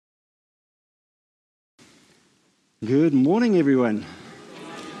Good morning, everyone.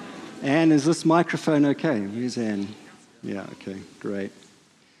 Anne, is this microphone okay? Where's Anne? Yeah, okay, great.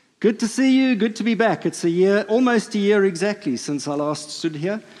 Good to see you, good to be back. It's almost a year exactly since I last stood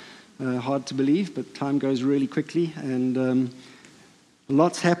here. Hard to believe, but time goes really quickly, and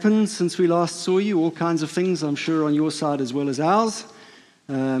lots happened since we last saw you, all kinds of things, I'm sure, on your side as well as ours.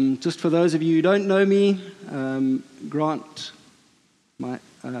 Just for those of you who don't know me, Grant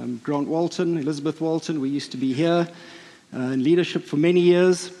Walton, Elizabeth Walton, we used to be here in leadership for many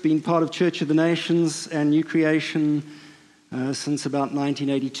years, been part of Church of the Nations and New Creation since about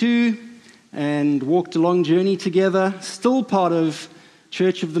 1982, and walked a long journey together, still part of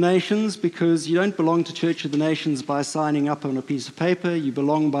Church of the Nations, because you don't belong to Church of the Nations by signing up on a piece of paper, you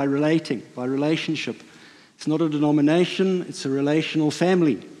belong by relating, by relationship. It's not a denomination, it's a relational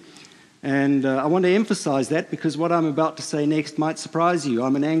family. And I want to emphasize that because what I'm about to say next might surprise you.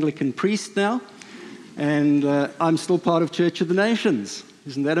 I'm an Anglican priest now, and I'm still part of Church of the Nations.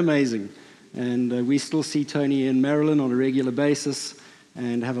 Isn't that amazing? And we still see Tony and Marilyn on a regular basis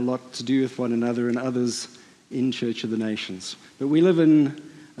and have a lot to do with one another and others in Church of the Nations. But we live in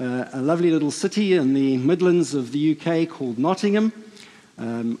a lovely little city in the Midlands of the UK called Nottingham.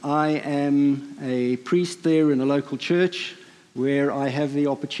 I am a priest there in a local church, where I have the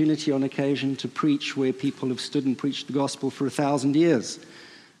opportunity on occasion to preach where people have stood and preached the gospel for 1,000 years.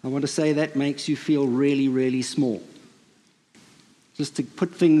 I want to say that makes you feel really, really small. Just to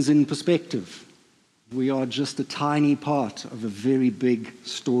put things in perspective, we are just a tiny part of a very big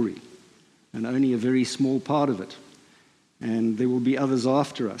story, and only a very small part of it. And there will be others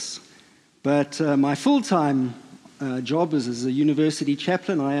after us. But my full-time job is as a university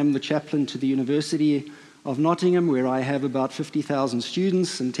chaplain. I am the chaplain to the University of Nottingham, where I have about 50,000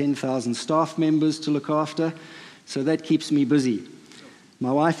 students and 10,000 staff members to look after, so that keeps me busy.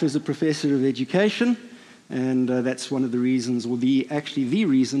 My wife is a professor of education, and that's one of the reasons, or the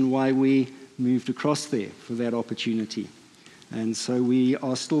reason why we moved across there for that opportunity. And so we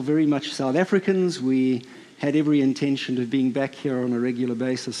are still very much South Africans. We had every intention of being back here on a regular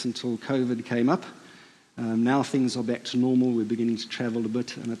basis until COVID came up. Now things are back to normal. We're beginning to travel a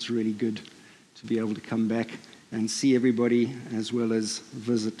bit, and it's really good to be able to come back and see everybody as well as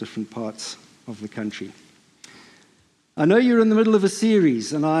visit different parts of the country. I know you're in the middle of a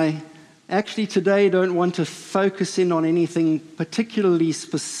series, and I actually today don't want to focus in on anything particularly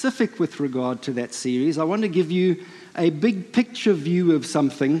specific with regard to that series. I want to give you a big picture view of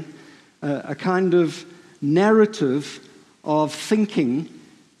something, a kind of narrative of thinking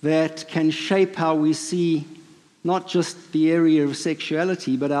that can shape how we see not just the area of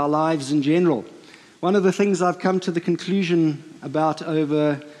sexuality, but our lives in general. One of the things I've come to the conclusion about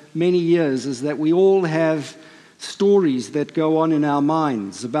over many years is that we all have stories that go on in our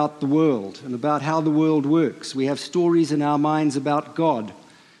minds about the world and about how the world works. We have stories in our minds about God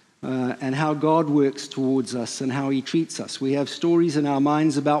and how God works towards us and how He treats us. We have stories in our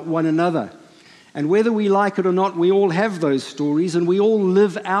minds about one another. And whether we like it or not, we all have those stories and we all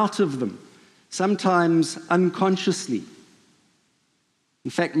live out of them. Sometimes unconsciously.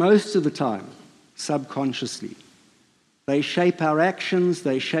 In fact, most of the time, subconsciously. They shape our actions,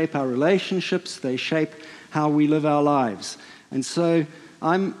 they shape our relationships, they shape how we live our lives. And so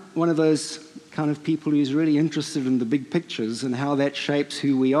I'm one of those kind of people who's really interested in the big pictures and how that shapes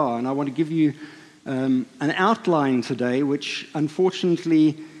who we are. And I want to give you an outline today, which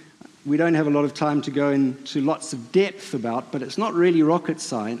unfortunately we don't have a lot of time to go into lots of depth about, but it's not really rocket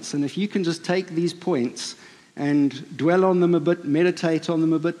science. And if you can just take these points and dwell on them a bit, meditate on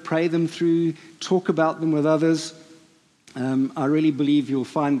them a bit, pray them through, talk about them with others, I really believe you'll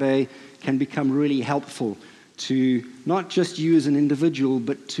find they can become really helpful to not just you as an individual,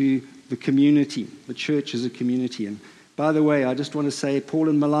 but to the community, the church as a community. And by the way, I just want to say, Paul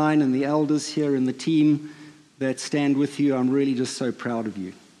and Maline and the elders here and the team that stand with you, I'm really just so proud of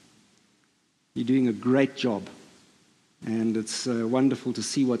you. You're doing a great job, and it's wonderful to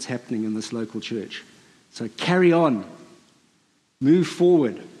see what's happening in this local church. So carry on, move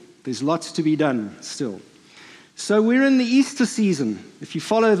forward. There's lots to be done still. So we're in the Easter season. If you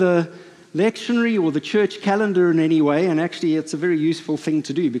follow the lectionary or the church calendar in any way, and actually it's a very useful thing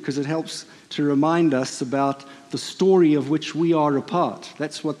to do because it helps to remind us about the story of which we are a part.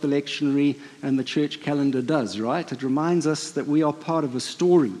 That's what the lectionary and the church calendar does, right? It reminds us that we are part of a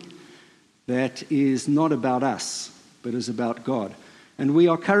story that is not about us, but is about God. And we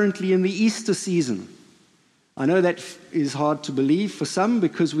are currently in the Easter season. I know that is hard to believe for some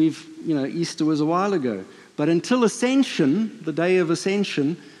because Easter was a while ago. But until Ascension, the day of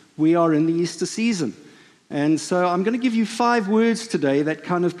Ascension, we are in the Easter season. And so I'm going to give you 5 words today that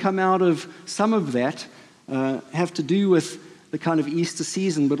kind of come out of some of that have to do with the kind of Easter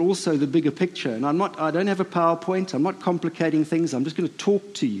season, but also the bigger picture. And I don't have a PowerPoint. I'm not complicating things. I'm just going to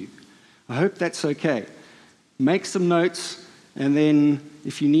talk to you. I hope that's okay. Make some notes, and then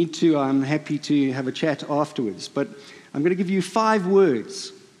if you need to, I'm happy to have a chat afterwards. But I'm going to give you 5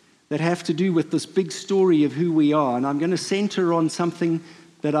 words that have to do with this big story of who we are. And I'm going to center on something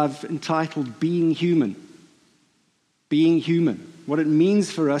that I've entitled Being Human. Being human. What it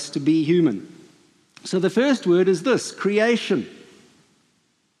means for us to be human. So the first word is this: creation.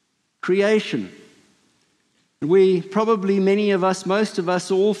 Creation. We probably, many of us, most of us,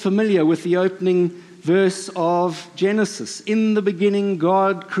 are all familiar with the opening verse of Genesis. In the beginning,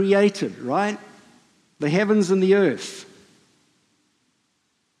 God created, right? The heavens and the earth.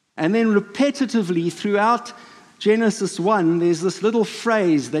 And then repetitively throughout Genesis 1, there's this little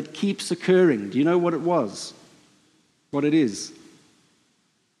phrase that keeps occurring. Do you know what it was? What it is?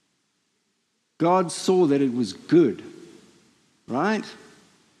 God saw that it was good, right?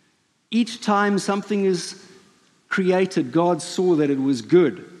 Each time something is created, God saw that it was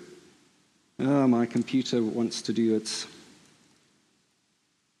good. Oh, my computer wants to do its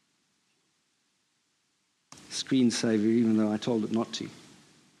screensaver, even though I told it not to.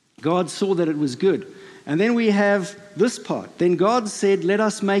 God saw that it was good. And then we have this part. Then God said, let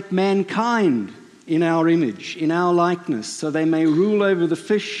us make mankind in our image, in our likeness, so they may rule over the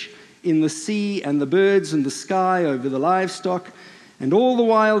fish in the sea and the birds in the sky, over the livestock and all the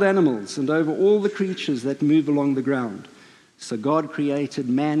wild animals, and over all the creatures that move along the ground. So God created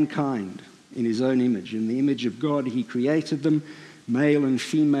mankind in his own image. In the image of God, he created them. Male and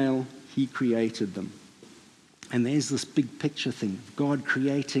female, he created them. And there's this big picture thing of God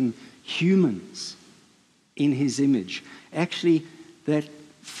creating humans in his image. Actually, that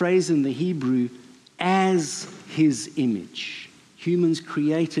phrase in the Hebrew, as his image. Humans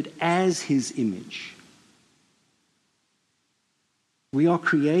created as his image. We are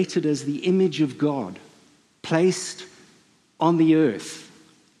created as the image of God, placed on the earth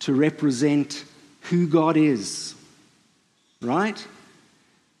to represent who God is. Right?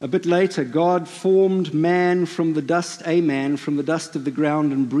 A bit later, God formed man from the dust, a man from the dust of the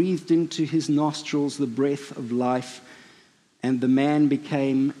ground, and breathed into his nostrils the breath of life, and the man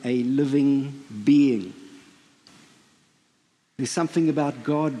became a living being. There's something about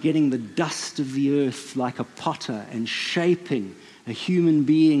God getting the dust of the earth like a potter and shaping a human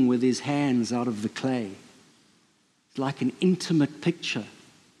being with his hands out of the clay. It's like an intimate picture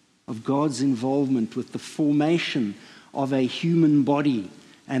of God's involvement with the formation of a human body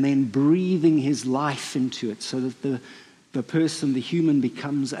and then breathing his life into it so that the person, the human,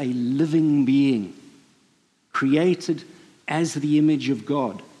 becomes a living being, created as the image of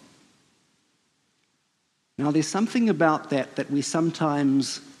God. Now, there's something about that we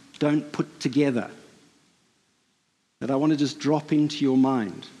sometimes don't put together that I want to just drop into your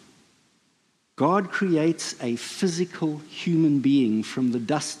mind. God creates a physical human being from the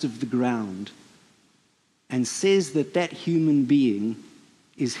dust of the ground and says that that human being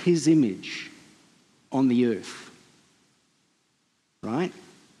is his image on the earth. Right?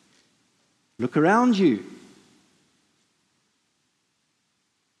 Look around you.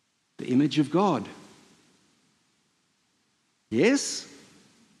 The image of God. Yes?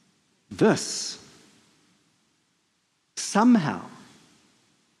 This. Somehow,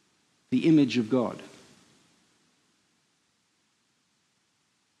 the image of God.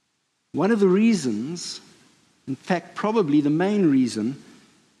 One of the reasons, in fact, probably the main reason,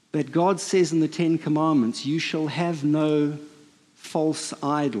 that God says in the Ten Commandments, you shall have no false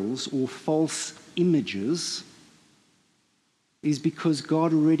idols or false images, is because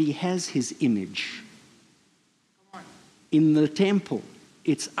God already has his image in the temple.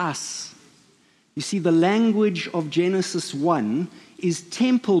 It's us. You see, the language of Genesis 1 is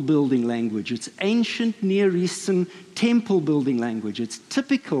temple building language. It's ancient Near Eastern temple building language. It's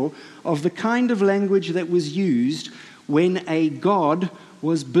typical of the kind of language that was used when a god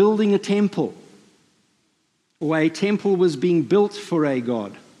was building a temple, or a temple was being built for a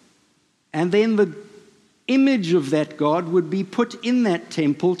god. And then the image of that god would be put in that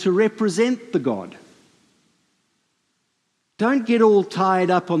temple to represent the god. Don't get all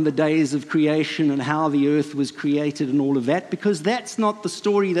tied up on the days of creation and how the earth was created and all of that, because that's not the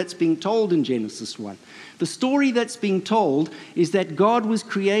story that's being told in Genesis 1. The story that's being told is that God was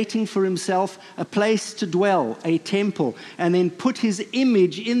creating for himself a place to dwell, a temple, and then put his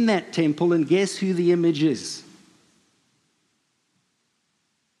image in that temple, and guess who the image is?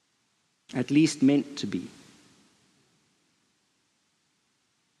 At least meant to be.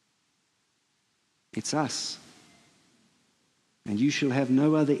 It's us. and you shall have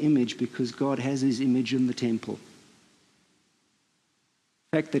no other image, because God has his image in the temple.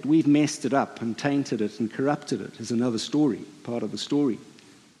 The fact that we've messed it up and tainted it and corrupted it is another story, part of the story.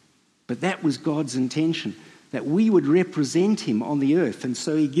 But that was God's intention, that we would represent him on the earth. And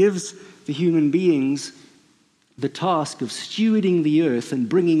so he gives the human beings the task of stewarding the earth and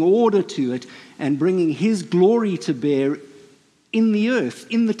bringing order to it and bringing his glory to bear in the earth,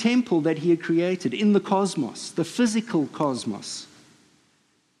 in the temple that he had created, in the cosmos, the physical cosmos.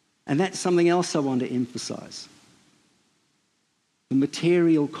 And that's something else I want to emphasize. The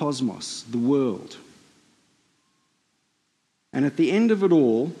material cosmos, the world. And at the end of it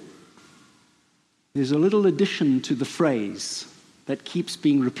all, there's a little addition to the phrase that keeps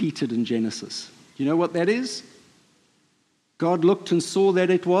being repeated in Genesis. Do you know what that is? God looked and saw that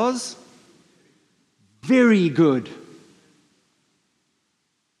it was very good.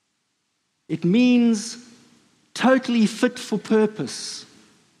 It means totally fit for purpose,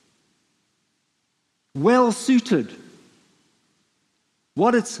 well suited,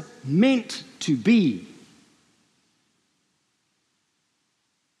 what it's meant to be.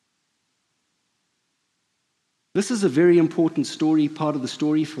 This is a very important story, part of the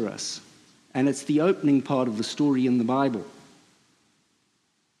story for us, and it's the opening part of the story in the Bible.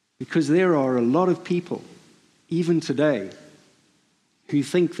 Because there are a lot of people, even today, who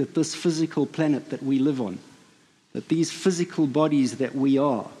think that this physical planet that we live on, that these physical bodies that we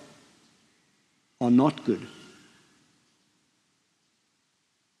are not good.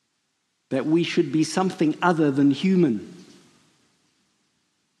 That we should be something other than human.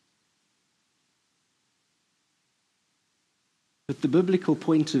 But the biblical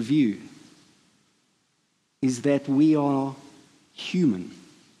point of view is that we are human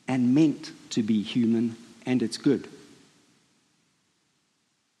and meant to be human, and it's good.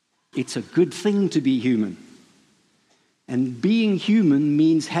 It's a good thing to be human. And being human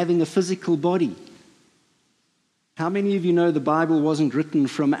means having a physical body. How many of you know the Bible wasn't written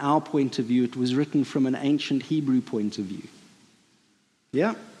from our point of view? It was written from an ancient Hebrew point of view.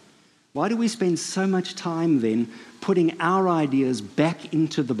 Yeah? Why do we spend so much time then putting our ideas back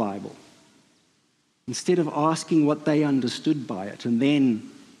into the Bible instead of asking what they understood by it and then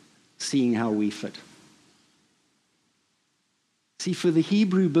seeing how we fit? See, for the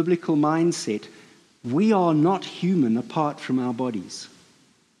Hebrew biblical mindset, we are not human apart from our bodies.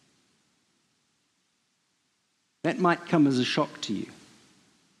 That might come as a shock to you,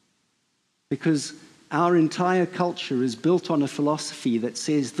 because our entire culture is built on a philosophy that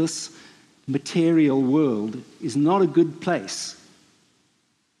says this material world is not a good place,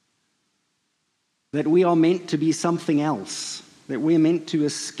 that we are meant to be something else, that we're meant to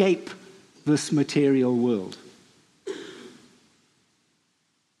escape this material world.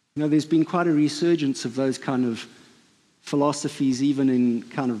 You know, there's been quite a resurgence of those kind of philosophies, even in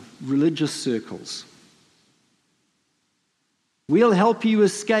kind of religious circles. We'll help you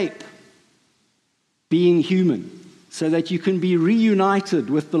escape being human so that you can be reunited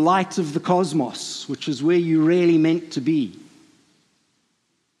with the light of the cosmos, which is where you're really meant to be.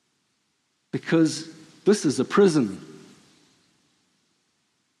 Because this is a prison.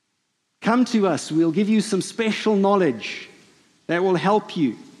 Come to us, we'll give you some special knowledge that will help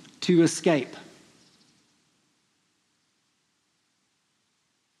you to escape.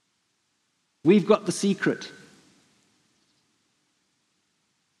 We've got the secret.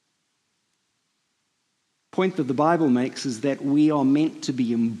 The point that the Bible makes is that we are meant to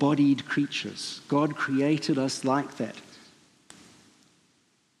be embodied creatures. God created us like that.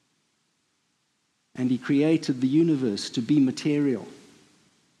 And he created the universe to be material.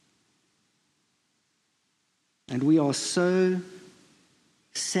 And we are so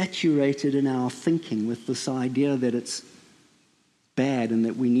saturated in our thinking with this idea that it's bad and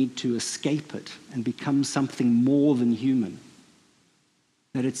that we need to escape it and become something more than human,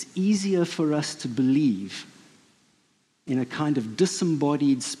 that it's easier for us to believe in a kind of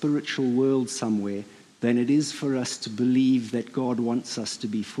disembodied spiritual world somewhere than it is for us to believe that God wants us to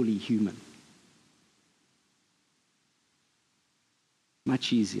be fully human.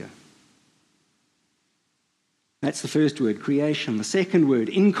 Much easier. That's the first word, creation. The second word,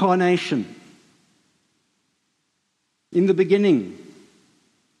 incarnation. In the beginning.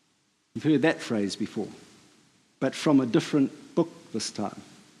 You've heard that phrase before, but from a different book this time.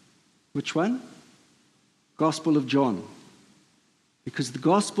 Which one? Gospel of John. Because the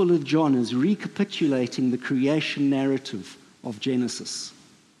Gospel of John is recapitulating the creation narrative of Genesis.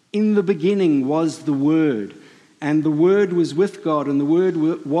 In the beginning was the Word, and the Word was with God, and the Word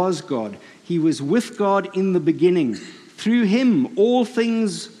was God. He was with God in the beginning. Through him all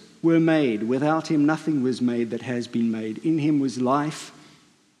things were made. Without him, nothing was made that has been made. In him was life,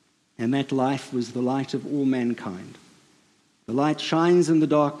 and that life was the light of all mankind. The light shines in the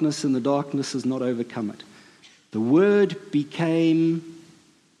darkness, and the darkness has not overcome it. The Word became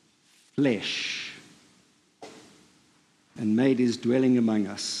flesh and made his dwelling among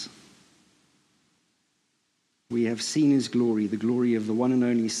us. We have seen his glory, the glory of the one and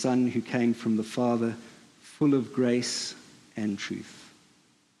only Son who came from the Father, full of grace and truth.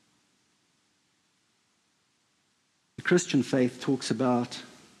 The Christian faith talks about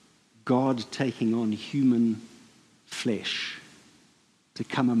God taking on human flesh to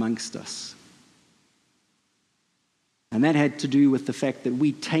come amongst us. And that had to do with the fact that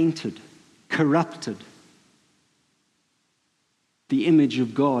we tainted, corrupted the image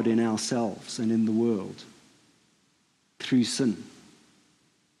of God in ourselves and in the world through sin.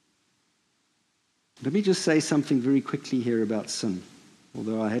 Let me just say something very quickly here about sin,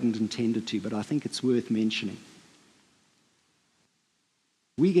 although I hadn't intended to, but I think it's worth mentioning.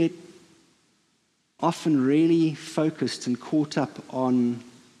 We get often really focused and caught up on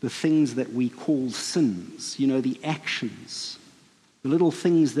the things that we call sins, the actions, the little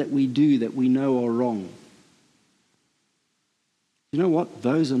things that we do that we know are wrong. You know what?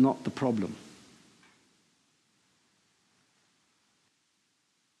 Those are not the problem.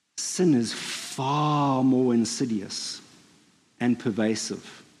 Sin is far more insidious and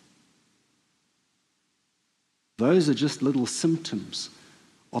pervasive. Those are just little symptoms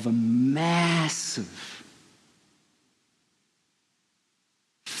of a massive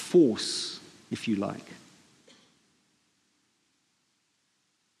force, if you like,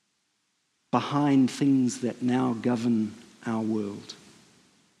 behind things that now govern our world.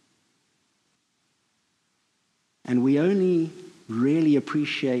 And we only really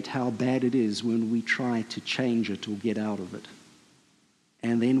appreciate how bad it is when we try to change it or get out of it.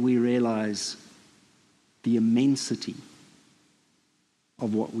 And then we realize the immensity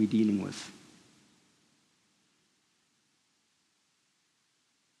of what we're dealing with.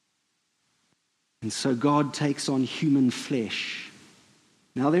 And so God takes on human flesh.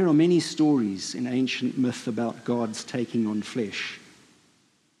 Now, there are many stories in ancient myth about God's taking on flesh,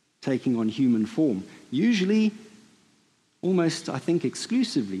 taking on human form. Usually, almost, I think,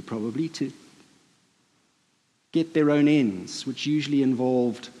 exclusively probably, to get their own ends, which usually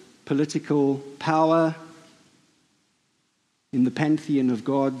involved political power, in the pantheon of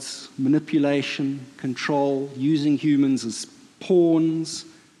gods, manipulation, control, using humans as pawns,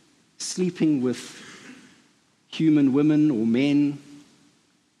 sleeping with human women or men.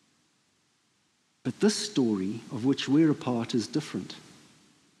 But this story, of which we're a part, is different.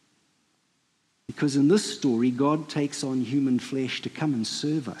 Because in this story, God takes on human flesh to come and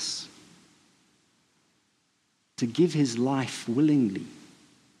serve us, to give his life willingly,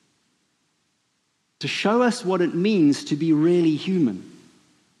 to show us what it means to be really human.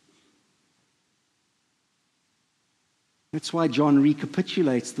 That's why John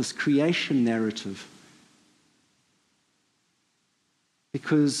recapitulates this creation narrative.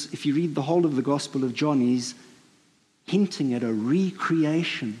 Because if you read the whole of the Gospel of John, he's hinting at a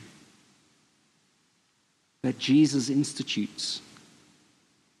recreation that Jesus institutes.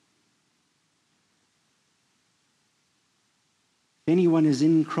 If anyone is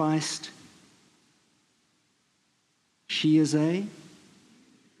in Christ, she is the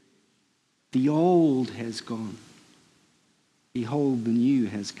old has gone. Behold, the new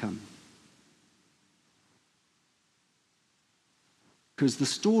has come. Because the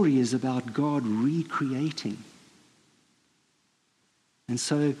story is about God recreating. And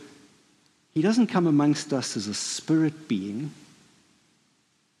so he doesn't come amongst us as a spirit being,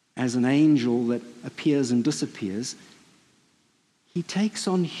 as an angel that appears and disappears. He takes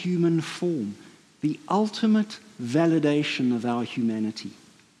on human form, the ultimate validation of our humanity.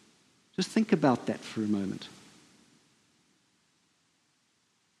 Just think about that for a moment.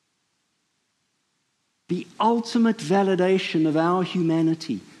 The ultimate validation of our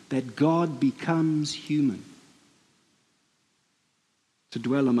humanity, that God becomes human to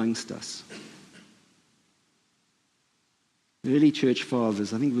dwell amongst us. The early church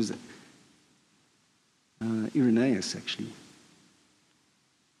fathers, I think it was Irenaeus actually,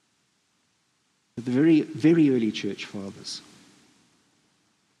 but the very, very early church fathers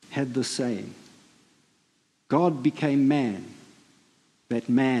had this saying, God became man, that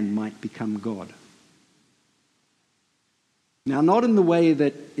man might become God. Now, not in the way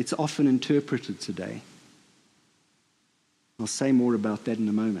that it's often interpreted today. I'll say more about that in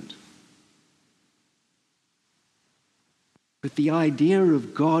a moment. But the idea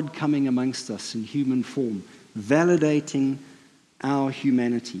of God coming amongst us in human form, validating our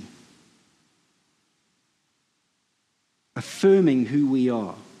humanity, affirming who we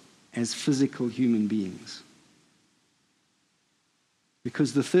are as physical human beings.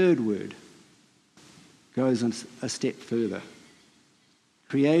 Because the third word goes a step further.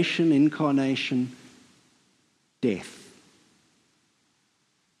 Creation, incarnation, death.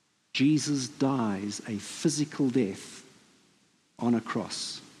 Jesus dies a physical death on a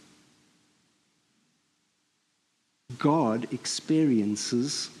cross. God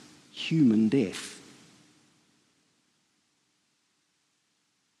experiences human death.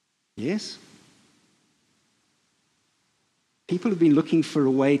 Yes? People have been looking for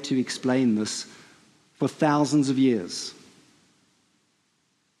a way to explain this for thousands of years.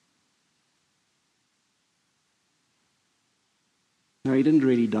 No, he didn't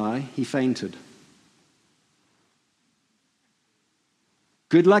really die. He fainted.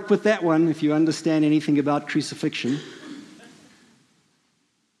 Good luck with that one if you understand anything about crucifixion.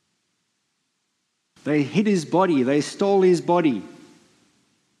 They hid his body. They stole his body.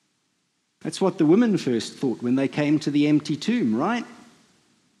 That's what the women first thought when they came to the empty tomb, right?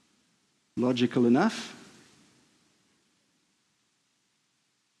 Logical enough.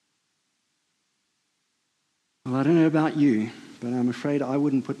 Well, I don't know about you, but I'm afraid I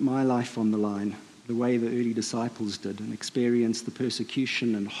wouldn't put my life on the line the way the early disciples did and experience the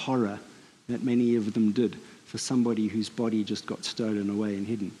persecution and horror that many of them did for somebody whose body just got stolen away and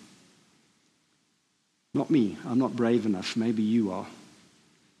hidden. Not me. I'm not brave enough. Maybe you are,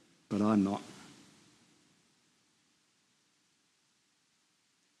 but I'm not.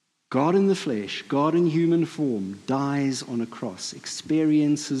 God in the flesh, God in human form, dies on a cross,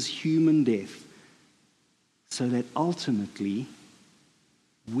 experiences human death, so that ultimately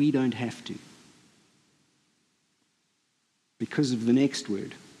we don't have to. Because of the next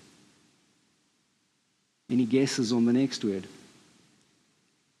word. Any guesses on the next word?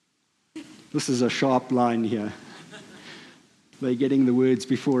 This is a sharp line here. They're getting the words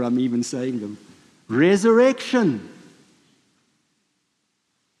before I'm even saying them. Resurrection.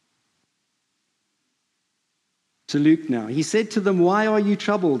 To Luke now. He said to them, "Why are you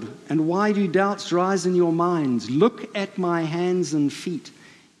troubled? And why do doubts rise in your minds? Look at my hands and feet.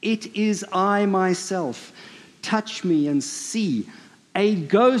 It is I myself. Touch me and see. A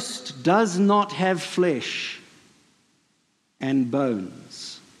ghost does not have flesh and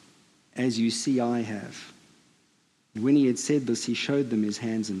bones, as you see I have." And when he had said this, he showed them his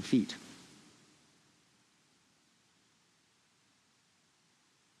hands and feet.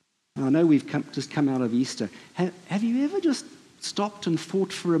 I know we've just come out of Easter. Have you ever just stopped and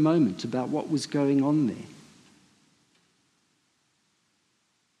thought for a moment about what was going on there?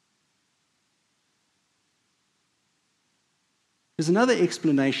 There's another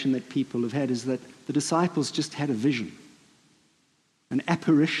explanation that people have had, is that the disciples just had a vision. An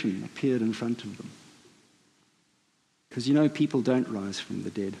apparition appeared in front of them. Because you know people don't rise from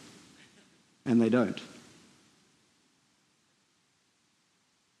the dead. And they don't.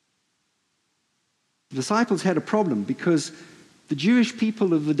 The disciples had a problem because the Jewish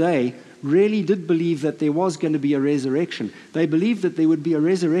people of the day really did believe that there was going to be a resurrection. They believed that there would be a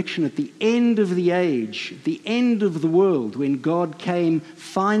resurrection at the end of the age, the end of the world, when God came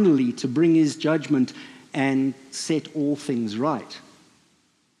finally to bring his judgment and set all things right.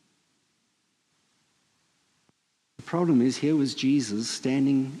 The problem is, here was Jesus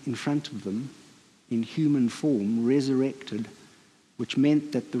standing in front of them in human form, resurrected, which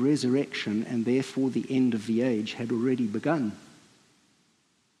meant that the resurrection and therefore the end of the age had already begun.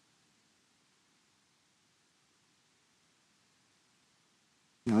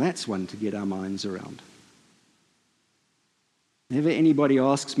 Now that's one to get our minds around. Whenever anybody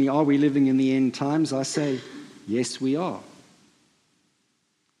asks me, are we living in the end times? I say, yes, we are.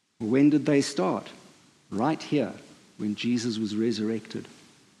 Well, when did they start? Right here, when Jesus was resurrected.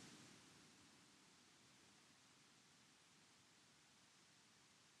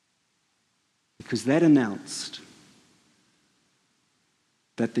 Because that announced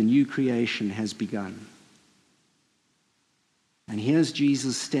that the new creation has begun. And here's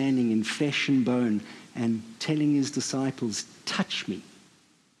Jesus standing in flesh and bone and telling his disciples, touch me.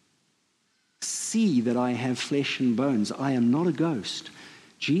 See that I have flesh and bones. I am not a ghost.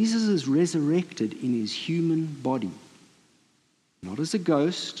 Jesus is resurrected in his human body. Not as a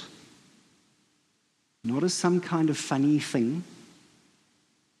ghost. Not as some kind of funny thing.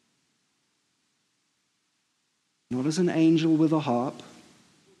 Not as an angel with a harp.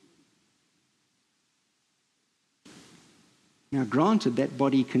 Now, granted, that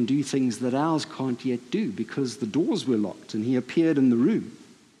body can do things that ours can't yet do because the doors were locked and he appeared in the room.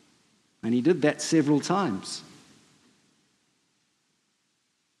 And he did that several times.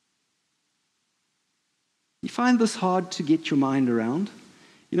 You find this hard to get your mind around?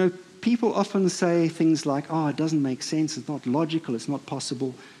 You know, people often say things like, oh, it doesn't make sense, it's not logical, it's not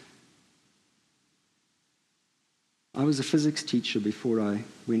possible. I was a physics teacher before I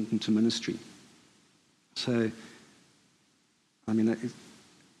went into ministry. So, I mean,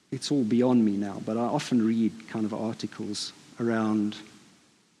 it's all beyond me now, but I often read kind of articles around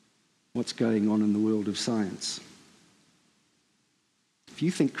what's going on in the world of science. If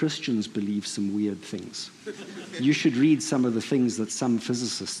you think Christians believe some weird things, you should read some of the things that some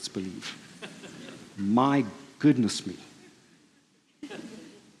physicists believe. My goodness me.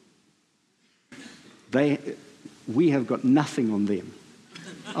 We have got nothing on them.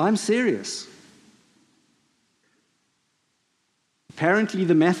 I'm serious. Apparently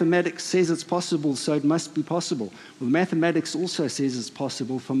the mathematics says it's possible, so it must be possible. Well, the mathematics also says it's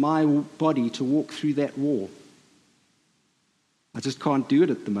possible for my body to walk through that wall. I just can't do it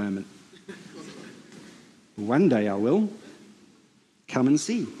at the moment. One day I will. Come and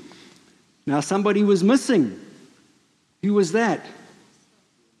see. Now somebody was missing. Who was that?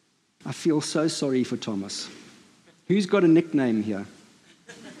 I feel so sorry for Thomas. Who's got a nickname here?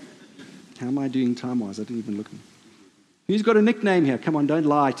 How am I doing time-wise? I didn't even look. Who's got a nickname here? Come on, don't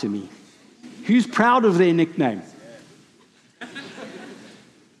lie to me. Who's proud of their nickname?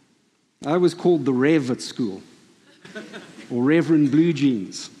 I was called the Rev at school, or Reverend Blue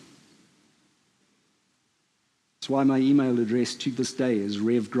Jeans. That's why my email address to this day is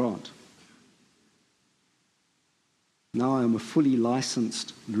Rev Grant. Now I am a fully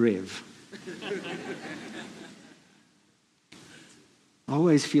licensed Rev. I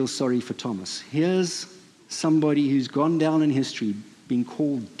always feel sorry for Thomas. Here's somebody who's gone down in history being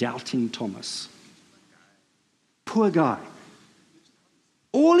called Doubting Thomas. Poor guy.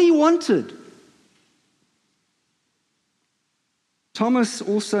 All he wanted. Thomas,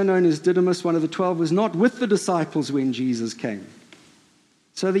 also known as Didymus, one of the 12, was not with the disciples when Jesus came.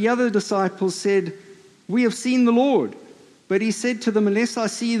 So the other disciples said, "We have seen the Lord." But he said to them, "Unless I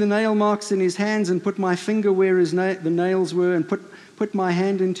see the nail marks in his hands and put my finger where the nails were and put my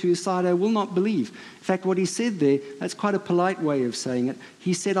hand into his side, I will not believe." In fact, what he said there, that's quite a polite way of saying it.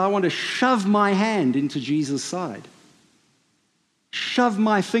 He said, "I want to shove my hand into Jesus' side. Shove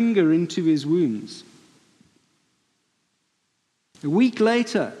my finger into his wounds." A week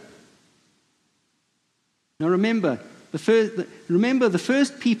later, now remember, the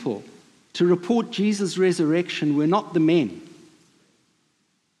first people to report Jesus' resurrection were not the men.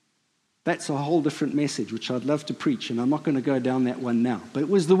 That's a whole different message, which I'd love to preach, and I'm not going to go down that one now. But it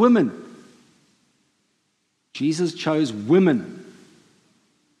was the women. Jesus chose women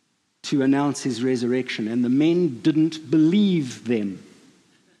to announce his resurrection, and the men didn't believe them,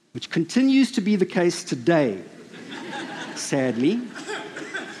 which continues to be the case today, sadly.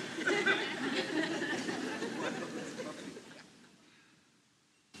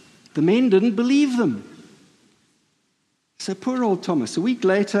 The men didn't believe them. So poor old Thomas. A week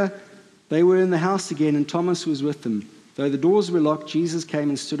later, they were in the house again, and Thomas was with them. Though the doors were locked, Jesus came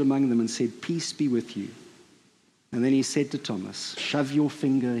and stood among them and said, "Peace be with you." And then he said to Thomas, "Shove your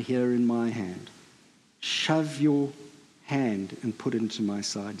finger here in my hand. Shove your hand and put it into my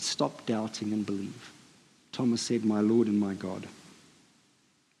side. Stop doubting and believe." Thomas said, "My Lord and my God."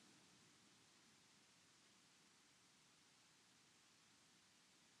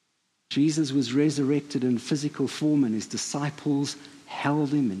 Jesus was resurrected in physical form, and his disciples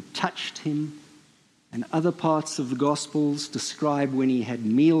held him and touched him. And other parts of the Gospels describe when he had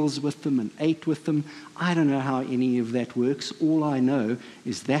meals with them and ate with them. I don't know how any of that works. All I know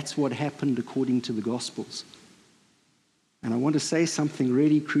is that's what happened according to the Gospels. And I want to say something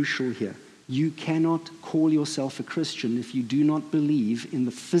really crucial here. You cannot call yourself a Christian if you do not believe in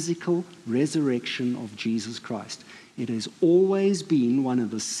the physical resurrection of Jesus Christ. It has always been one of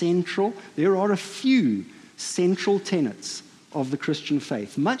the central, there are a few central tenets of the Christian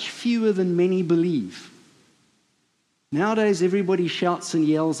faith, much fewer than many believe. Nowadays, everybody shouts and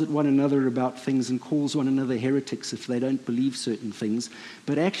yells at one another about things and calls one another heretics if they don't believe certain things,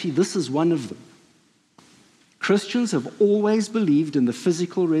 but actually this is one of them. Christians have always believed in the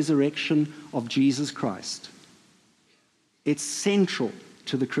physical resurrection of Jesus Christ. It's central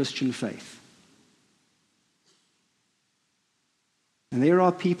to the Christian faith. And there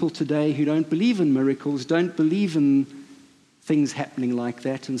are people today who don't believe in miracles, don't believe in things happening like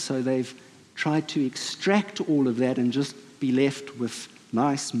that, and so they've tried to extract all of that and just be left with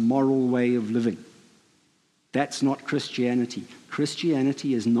nice moral way of living. That's not Christianity.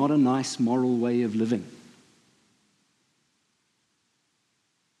 Christianity is not a nice moral way of living.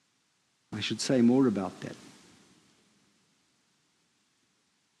 I should say more about that.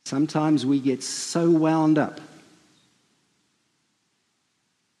 Sometimes we get so wound up.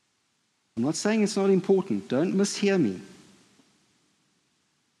 I'm not saying it's not important. Don't mishear me.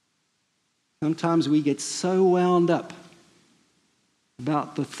 Sometimes we get so wound up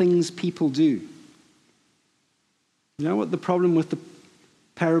about the things people do. You know what the problem with the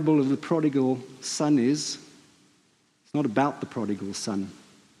parable of the prodigal son is? It's not about the prodigal son.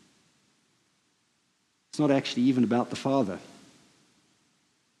 It's not actually even about the father.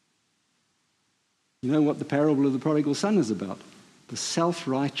 You know what the parable of the prodigal son is about? The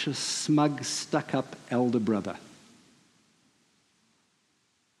self-righteous, smug, stuck-up elder brother.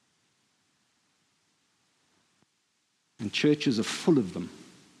 And churches are full of them.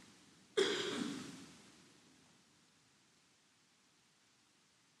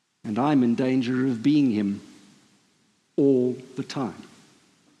 And I'm in danger of being him all the time.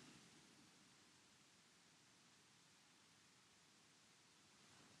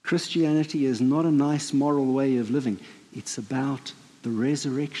 Christianity is not a nice moral way of living. It's about the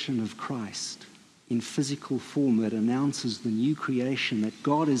resurrection of Christ in physical form that announces the new creation, that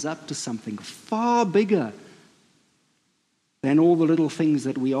God is up to something far bigger than all the little things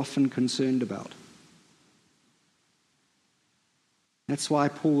that we're often concerned about. That's why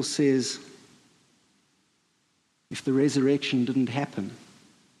Paul says, if the resurrection didn't happen,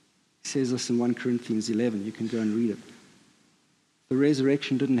 he says this in 1 Corinthians 11, you can go and read it. If the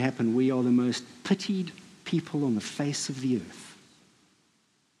resurrection didn't happen, we are the most pitied people on the face of the earth.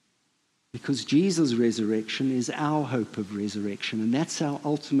 Because Jesus' resurrection is our hope of resurrection, and that's our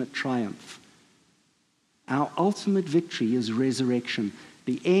ultimate triumph. Our ultimate victory is resurrection,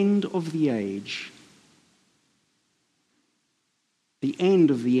 the end of the age, the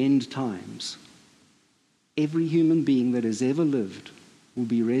end of the end times. Every human being that has ever lived will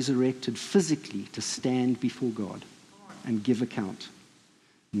be resurrected physically to stand before God and give account.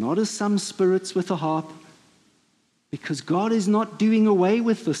 Not as some spirits with a harp, because God is not doing away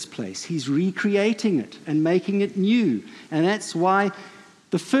with this place. He's recreating it and making it new. And that's why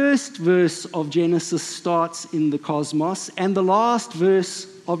the first verse of Genesis starts in the cosmos, and the last verse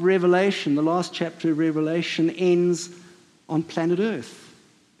of Revelation, the last chapter of Revelation, ends on planet Earth,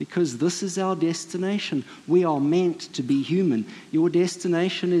 because this is our destination. We are meant to be human. Your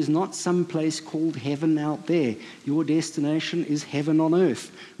destination is not some place called heaven out there. Your destination is heaven on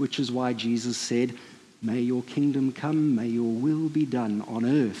earth, which is why Jesus said, "May your kingdom come, may your will be done on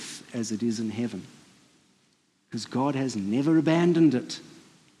earth as it is in heaven." Because God has never abandoned it.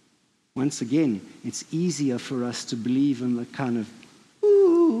 Once again, it's easier for us to believe in the kind of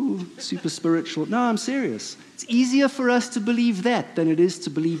super spiritual. No, I'm serious. It's easier for us to believe that than it is to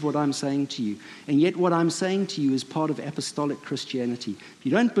believe what I'm saying to you. And yet what I'm saying to you is part of apostolic Christianity. If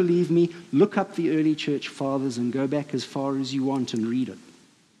you don't believe me, look up the early church fathers and go back as far as you want and read it.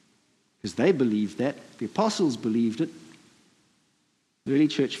 Because they believed that. The apostles believed it. The early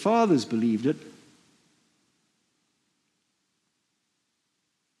church fathers believed it.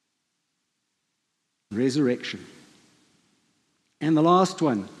 Resurrection. And the last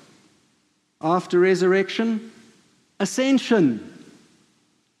one, after resurrection, ascension.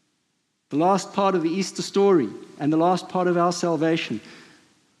 The last part of the Easter story and the last part of our salvation.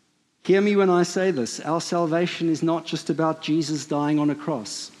 Hear me when I say this. Our salvation is not just about Jesus dying on a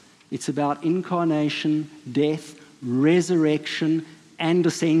cross. It's about incarnation, death, resurrection, and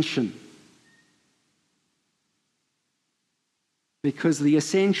ascension. Because the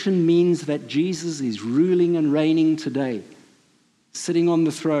ascension means that Jesus is ruling and reigning today, sitting on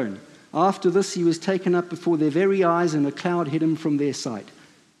the throne. After this, he was taken up before their very eyes, and a cloud hid him from their sight.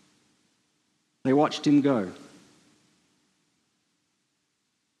 They watched him go.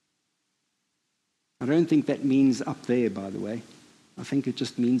 I don't think that means up there, by the way. I think it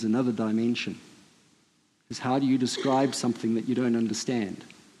just means another dimension. Because how do you describe something that you don't understand?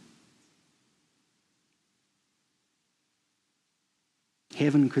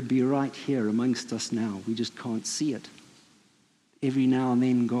 Heaven could be right here amongst us now. We just can't see it. Every now and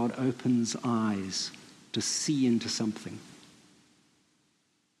then God opens eyes to see into something.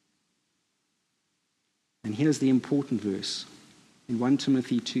 And here's the important verse in 1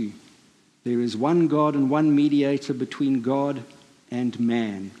 Timothy 2. There is one God and one mediator between God and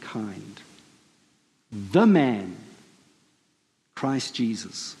mankind. The man, Christ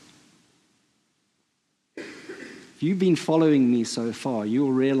Jesus. If you've been following me so far,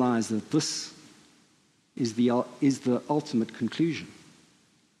 you'll realize that this is the ultimate conclusion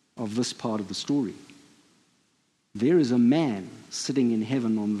of this part of the story. There is a man sitting in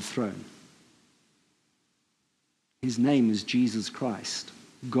heaven on the throne. His name is Jesus Christ,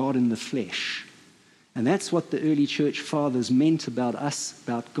 God in the flesh. And that's what the early church fathers meant about us,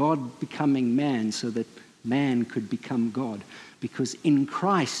 about God becoming man so that man could become God. Because in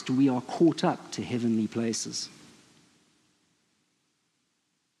Christ we are caught up to heavenly places.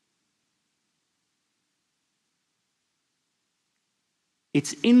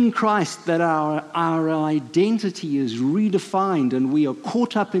 It's in Christ that our identity is redefined and we are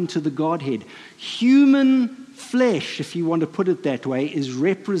caught up into the Godhead. Human flesh, if you want to put it that way, is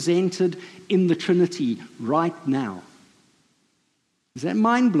represented in the Trinity right now. Is that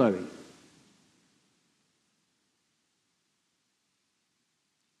mind-blowing?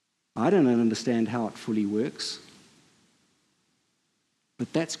 I don't understand how it fully works,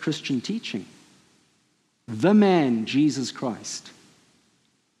 but that's Christian teaching. The man, Jesus Christ.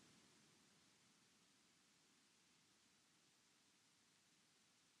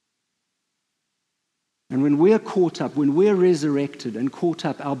 And when we're caught up, when we're resurrected and caught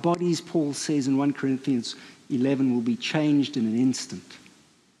up, our bodies, Paul says in 1 Corinthians 11, will be changed in an instant.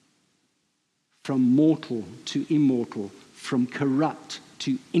 From mortal to immortal, from corrupt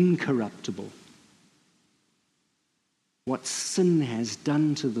to incorruptible. What sin has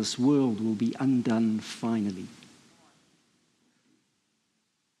done to this world will be undone finally.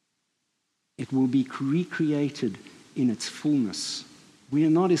 It will be recreated in its fullness. We are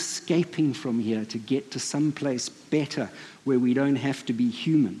not escaping from here to get to some place better where we don't have to be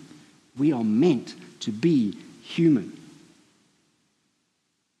human. We are meant to be human.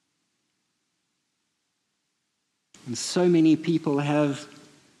 And so many people have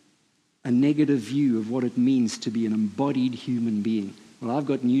a negative view of what it means to be an embodied human being. Well, I've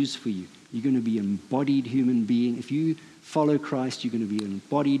got news for you. You're going to be an embodied human being. If you follow Christ, you're going to be an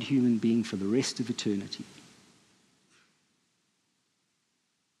embodied human being for the rest of eternity.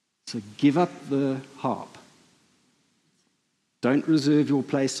 So give up the harp. Don't reserve your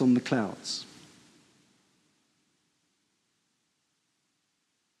place on the clouds.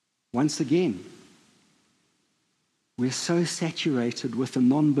 Once again, we're so saturated with a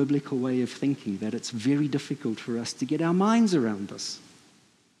non-biblical way of thinking that it's very difficult for us to get our minds around this.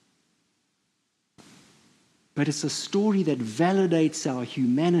 But it's a story that validates our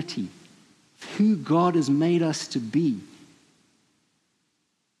humanity, who God has made us to be.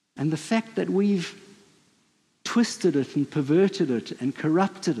 And the fact that we've twisted it and perverted it and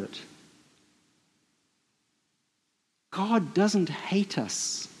corrupted it. God doesn't hate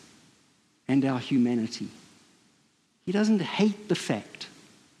us and our humanity. He doesn't hate the fact.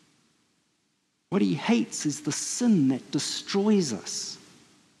 What he hates is the sin that destroys us.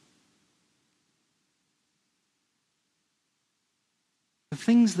 The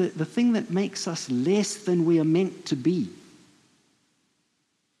thing that makes us less than we are meant to be,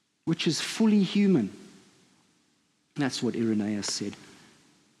 which is fully human. That's what Irenaeus said.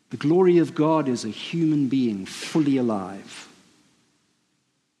 The glory of God is a human being fully alive.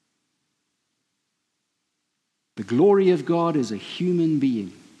 The glory of God is a human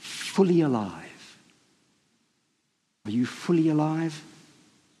being fully alive. Are you fully alive?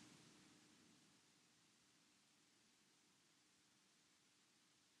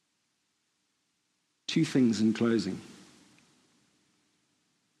 Two things in closing.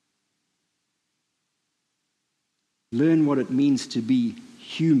 Learn what it means to be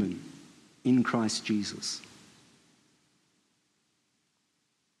human in Christ Jesus.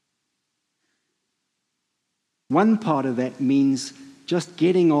 One part of that means just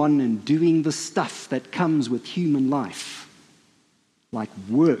getting on and doing the stuff that comes with human life, like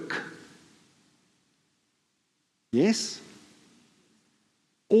work. Yes?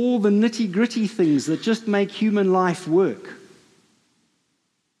 All the nitty-gritty things that just make human life work.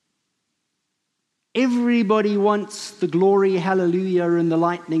 Everybody wants the glory, hallelujah, and the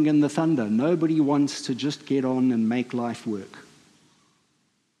lightning and the thunder. Nobody wants to just get on and make life work.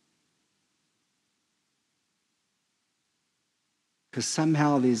 Because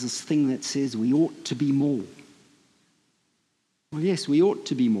somehow there's this thing that says we ought to be more. Well, yes, we ought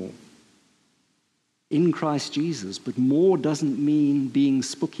to be more in Christ Jesus, but more doesn't mean being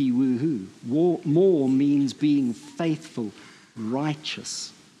spooky woohoo. More means being faithful,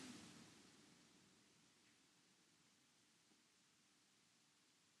 righteous.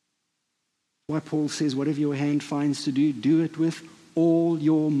 Why Paul says, whatever your hand finds to do, do it with all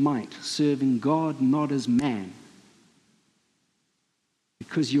your might, serving God not as man.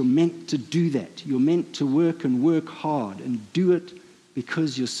 Because you're meant to do that. You're meant to work and work hard and do it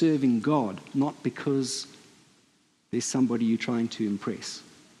because you're serving God, not because there's somebody you're trying to impress.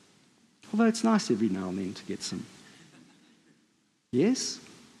 Although it's nice every now and then to get some. Yes?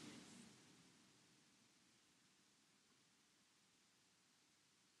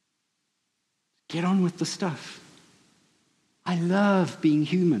 Get on with the stuff. I love being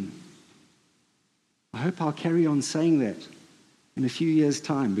human. I hope I'll carry on saying that in a few years'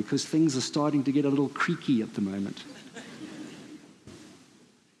 time, because things are starting to get a little creaky at the moment.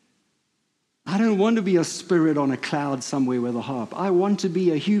 I don't want to be a spirit on a cloud somewhere with a harp. I want to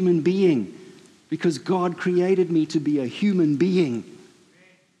be a human being because God created me to be a human being.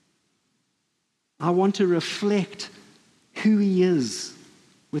 I want to reflect who He is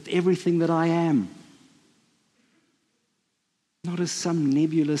with everything that I am. Not as some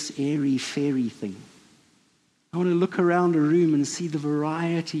nebulous, airy, fairy thing. I want to look around a room and see the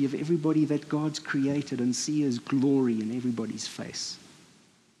variety of everybody that God's created and see His glory in everybody's face.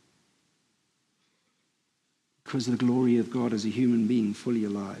 Because the glory of God as a human being fully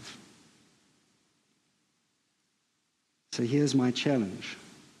alive. So here's my challenge.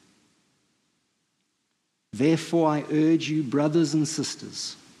 Therefore, I urge you, brothers and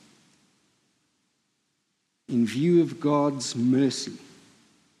sisters, in view of God's mercy,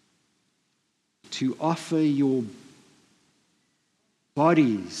 to offer your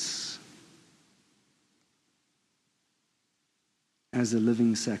bodies as a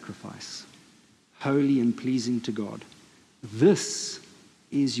living sacrifice, holy and pleasing to God. This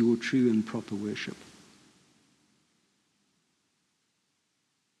is your true and proper worship.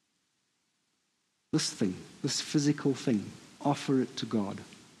 This thing, this physical thing, offer it to God.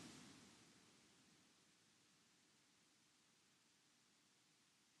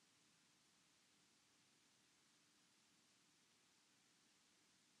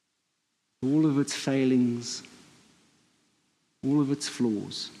 All of its failings, all of its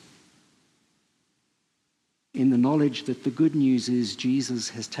flaws. In the knowledge that the good news is Jesus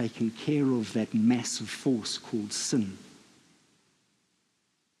has taken care of that massive force called sin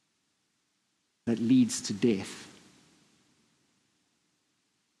that leads to death.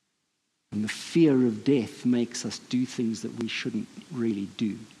 And the fear of death makes us do things that we shouldn't really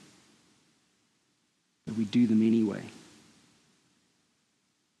do. But we do them anyway.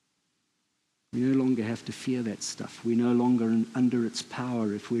 We no longer have to fear that stuff. We're no longer under its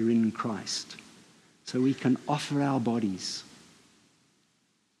power if we're in Christ. So we can offer our bodies,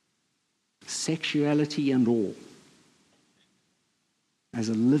 sexuality and all, as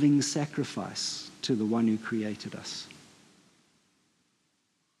a living sacrifice to the one who created us.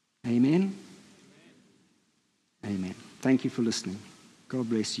 Amen? Amen. Thank you for listening. God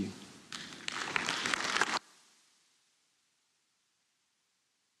bless you.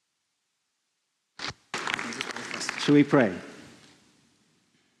 Shall we pray?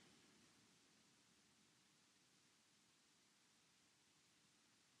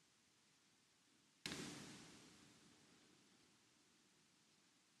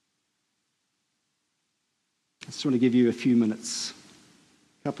 I just want to give you a few minutes,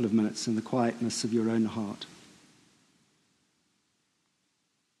 a couple of minutes in the quietness of your own heart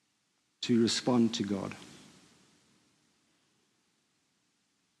to respond to God.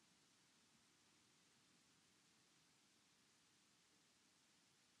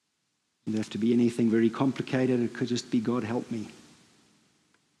 It doesn't have to be anything very complicated. It could just be, God, help me.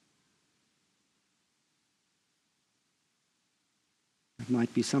 It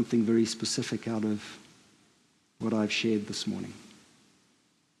might be something very specific out of what I've shared this morning.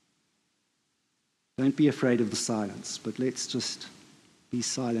 Don't be afraid of the silence, but let's just be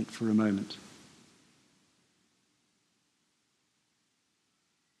silent for a moment.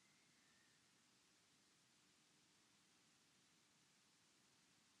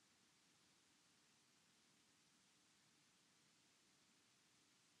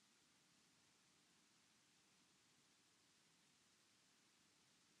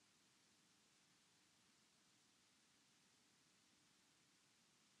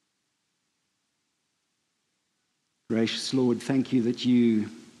 Gracious Lord, thank you that you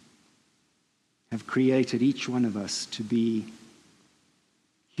have created each one of us to be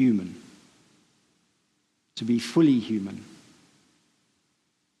human, to be fully human.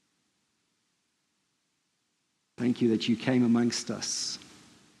 Thank you that you came amongst us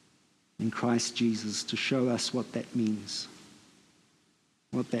in Christ Jesus to show us what that means,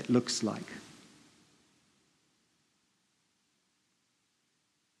 what that looks like.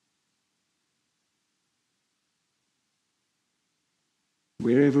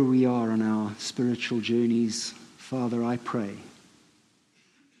 Wherever we are on our spiritual journeys, Father, I pray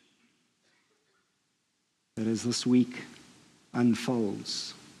that as this week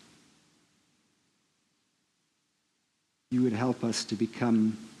unfolds, you would help us to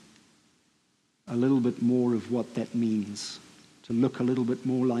become a little bit more of what that means, to look a little bit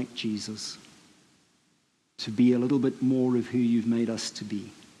more like Jesus, to be a little bit more of who you've made us to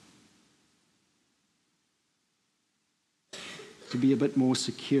be. to be a bit more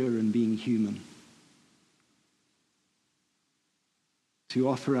secure in being human, to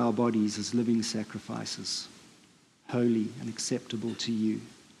offer our bodies as living sacrifices, holy and acceptable to you,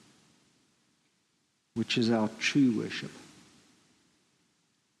 which is our true worship.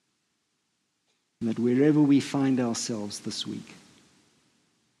 And that wherever we find ourselves this week,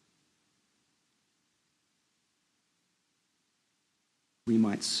 we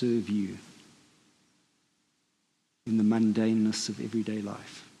might serve you in the mundaneness of everyday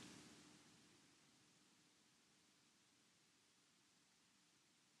life.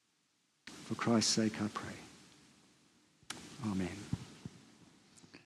 For Christ's sake, I pray. Amen.